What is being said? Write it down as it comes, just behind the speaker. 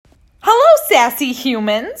sassy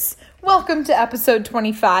humans. Welcome to episode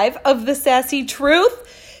 25 of The Sassy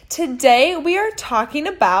Truth. Today we are talking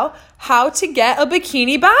about how to get a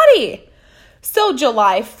bikini body. So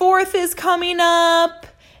July 4th is coming up.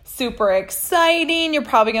 Super exciting. You're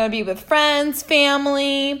probably going to be with friends,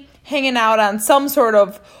 family, hanging out on some sort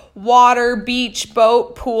of water, beach,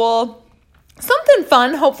 boat, pool. Something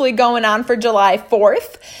fun hopefully going on for July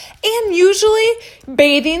 4th. And usually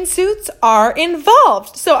bathing suits are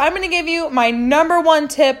involved. So I'm going to give you my number one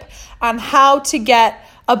tip on how to get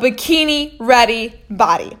a bikini ready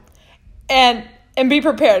body. And be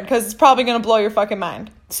prepared because it's probably going to blow your fucking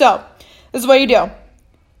mind. So this is what you do.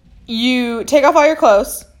 You take off all your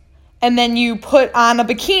clothes and then you put on a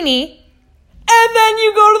bikini and then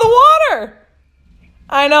you go to the water.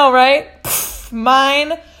 I know, right? Pfft,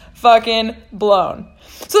 mine fucking blown.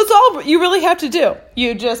 So that's all you really have to do.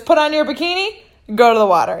 You just put on your bikini, go to the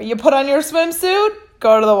water. You put on your swimsuit,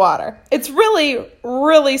 go to the water. It's really,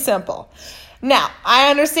 really simple. Now,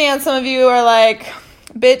 I understand some of you are like,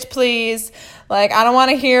 bitch, please. Like, I don't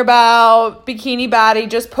want to hear about bikini body.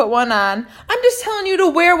 Just put one on. I'm just telling you to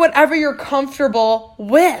wear whatever you're comfortable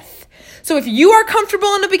with. So if you are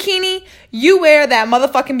comfortable in a bikini, you wear that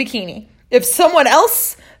motherfucking bikini. If someone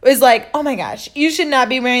else is like, oh my gosh, you should not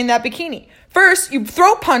be wearing that bikini. First, you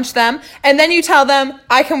throat punch them, and then you tell them,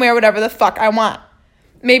 I can wear whatever the fuck I want.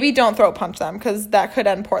 Maybe don't throat punch them, because that could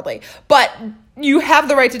end poorly. But you have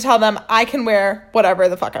the right to tell them, I can wear whatever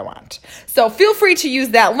the fuck I want. So feel free to use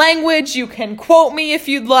that language. You can quote me if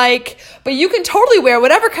you'd like, but you can totally wear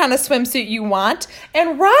whatever kind of swimsuit you want,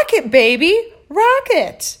 and rock it, baby. Rock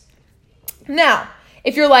it. Now,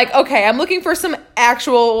 if you're like, okay, I'm looking for some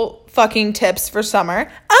actual fucking tips for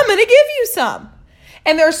summer, I'm going to give you some.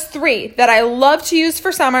 And there's 3 that I love to use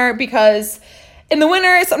for summer because in the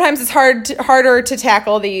winter, sometimes it's harder to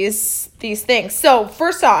tackle these things. So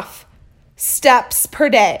first off, steps per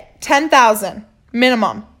day, 10,000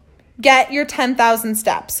 minimum. Get your 10,000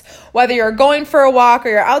 steps. Whether you're going for a walk or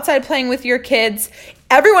you're outside playing with your kids,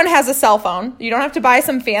 everyone has a cell phone. You don't have to buy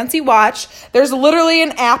some fancy watch. There's literally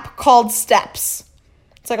an app called Steps.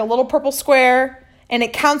 It's like a little purple square, and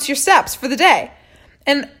it counts your steps for the day.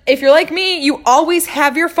 And if you're like me, you always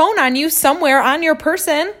have your phone on you somewhere on your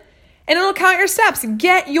person, and it'll count your steps.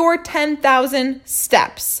 Get your 10,000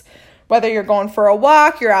 steps. Whether you're going for a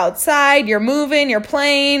walk, you're outside, you're moving, you're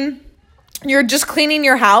playing, you're just cleaning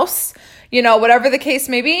your house, whatever the case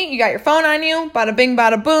may be, you got your phone on you, bada bing,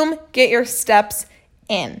 bada boom, get your steps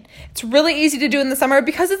in. It's really easy to do in the summer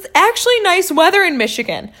because it's actually nice weather in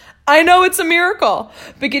Michigan. I know it's a miracle,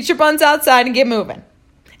 but get your buns outside and get moving.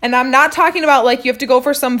 And I'm not talking about like you have to go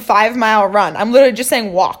for some 5-mile run. I'm literally just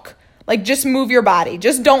saying walk. Like just move your body.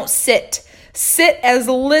 Just don't sit. Sit as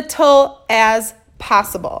little as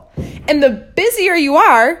possible. And the busier you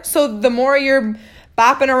are, so the more you're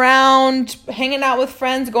bopping around, hanging out with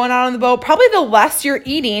friends, going out on the boat, probably the less you're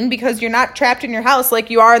eating because you're not trapped in your house like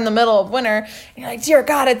you are in the middle of winter. And you're like, dear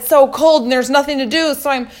God, it's so cold and there's nothing to do. So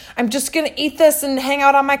I'm just going to eat this and hang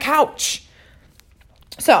out on my couch.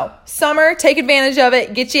 So summer, take advantage of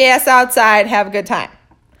it. Get your ass outside. Have a good time.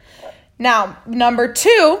 Now, number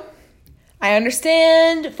 2, I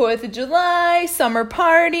understand 4th of July, summer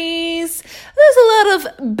parties. There's a lot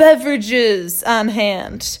of beverages on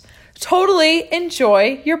hand. Totally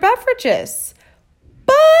enjoy your beverages,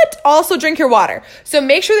 but also drink your water. So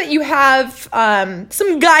make sure that you have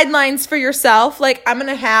some guidelines for yourself. Like I'm going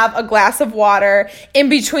to have a glass of water in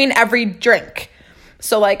between every drink.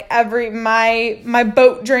 So like my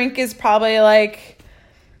boat drink is probably like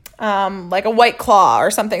a White Claw or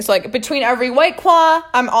something. So like between every White Claw,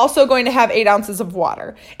 I'm also going to have 8 ounces of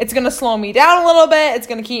water. It's going to slow me down a little bit. It's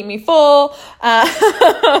going to keep me full.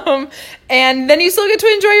 And then you still get to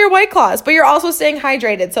enjoy your White Claws, but you're also staying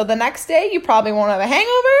hydrated. So the next day you probably won't have a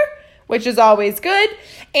hangover, which is always good.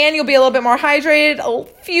 And you'll be a little bit more hydrated, a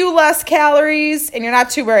few less calories, and you're not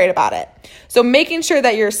too worried about it. So making sure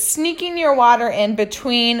that you're sneaking your water in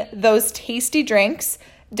between those tasty drinks.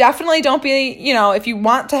 Definitely don't be, if you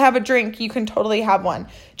want to have a drink, you can totally have one.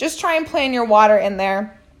 Just try and plan your water in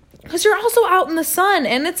there because you're also out in the sun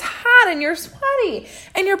and it's hot and you're sweaty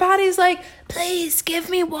and your body's like, please give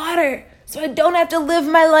me water so I don't have to live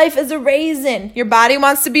my life as a raisin. Your body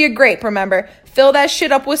wants to be a grape, remember. Fill that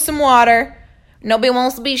shit up with some water. Nobody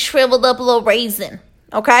wants to be shriveled up little raisin,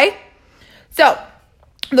 okay? So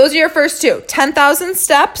those are your first 2, 10,000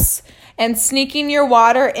 steps and sneaking your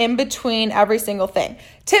water in between every single thing.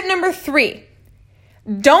 Tip number 3,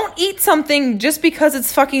 don't eat something just because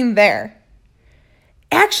it's fucking there.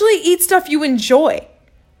 Actually eat stuff you enjoy.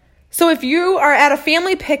 So if you are at a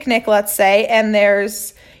family picnic, let's say, and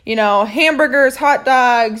there's, hamburgers, hot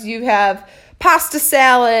dogs, you have pasta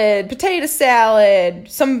salad, potato salad,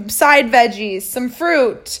 some side veggies, some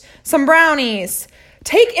fruit, some brownies.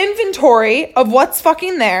 Take inventory of what's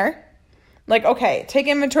fucking there. Like, okay, take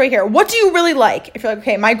inventory here. What do you really like? If you're like,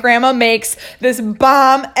 okay, my grandma makes this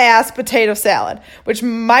bomb-ass potato salad, which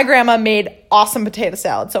my grandma made awesome potato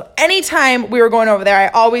salad. So anytime we were going over there, I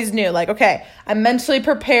always knew, like, okay, I'm mentally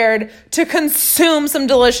prepared to consume some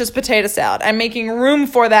delicious potato salad. I'm making room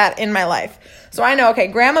for that in my life. So I know, okay,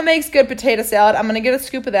 grandma makes good potato salad. I'm going to get a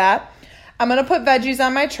scoop of that. I'm going to put veggies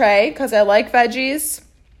on my tray because I like veggies.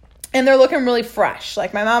 And they're looking really fresh.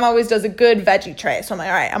 Like, my mom always does a good veggie tray. So I'm like,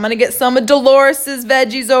 all right, I'm going to get some of Dolores's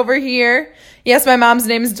veggies over here. Yes, my mom's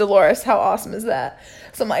name is Dolores. How awesome is that?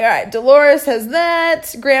 So I'm like, all right, Dolores has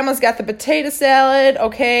that. Grandma's got the potato salad.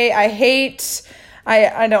 Okay,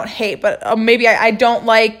 I don't hate, but maybe I don't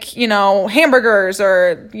like, hamburgers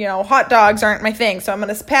or, hot dogs aren't my thing. So I'm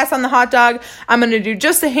going to pass on the hot dog. I'm going to do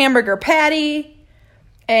just a hamburger patty.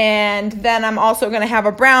 And then I'm also going to have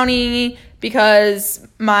a brownie because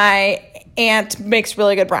my aunt makes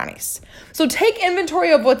really good brownies. So take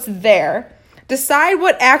inventory of what's there. Decide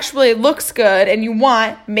what actually looks good and you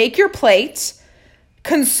want. Make your plate.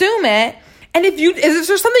 Consume it. And if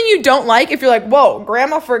there's something you don't like, if you're like, whoa,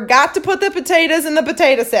 grandma forgot to put the potatoes in the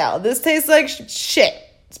potato salad. This tastes like shit.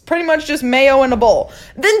 It's pretty much just mayo in a bowl.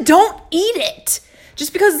 Then don't eat it.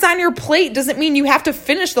 Just because it's on your plate doesn't mean you have to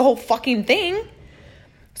finish the whole fucking thing.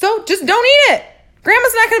 So just don't eat it.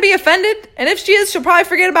 Grandma's not going to be offended. And if she is, she'll probably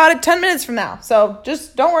forget about it 10 minutes from now. So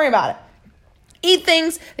just don't worry about it. Eat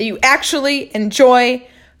things that you actually enjoy,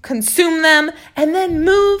 consume them, and then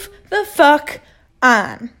move the fuck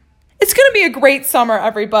on. It's going to be a great summer,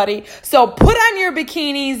 everybody. So put on your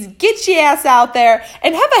bikinis, get your ass out there,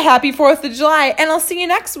 and have a happy 4th of July. And I'll see you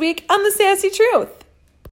next week on The Sassy Truth.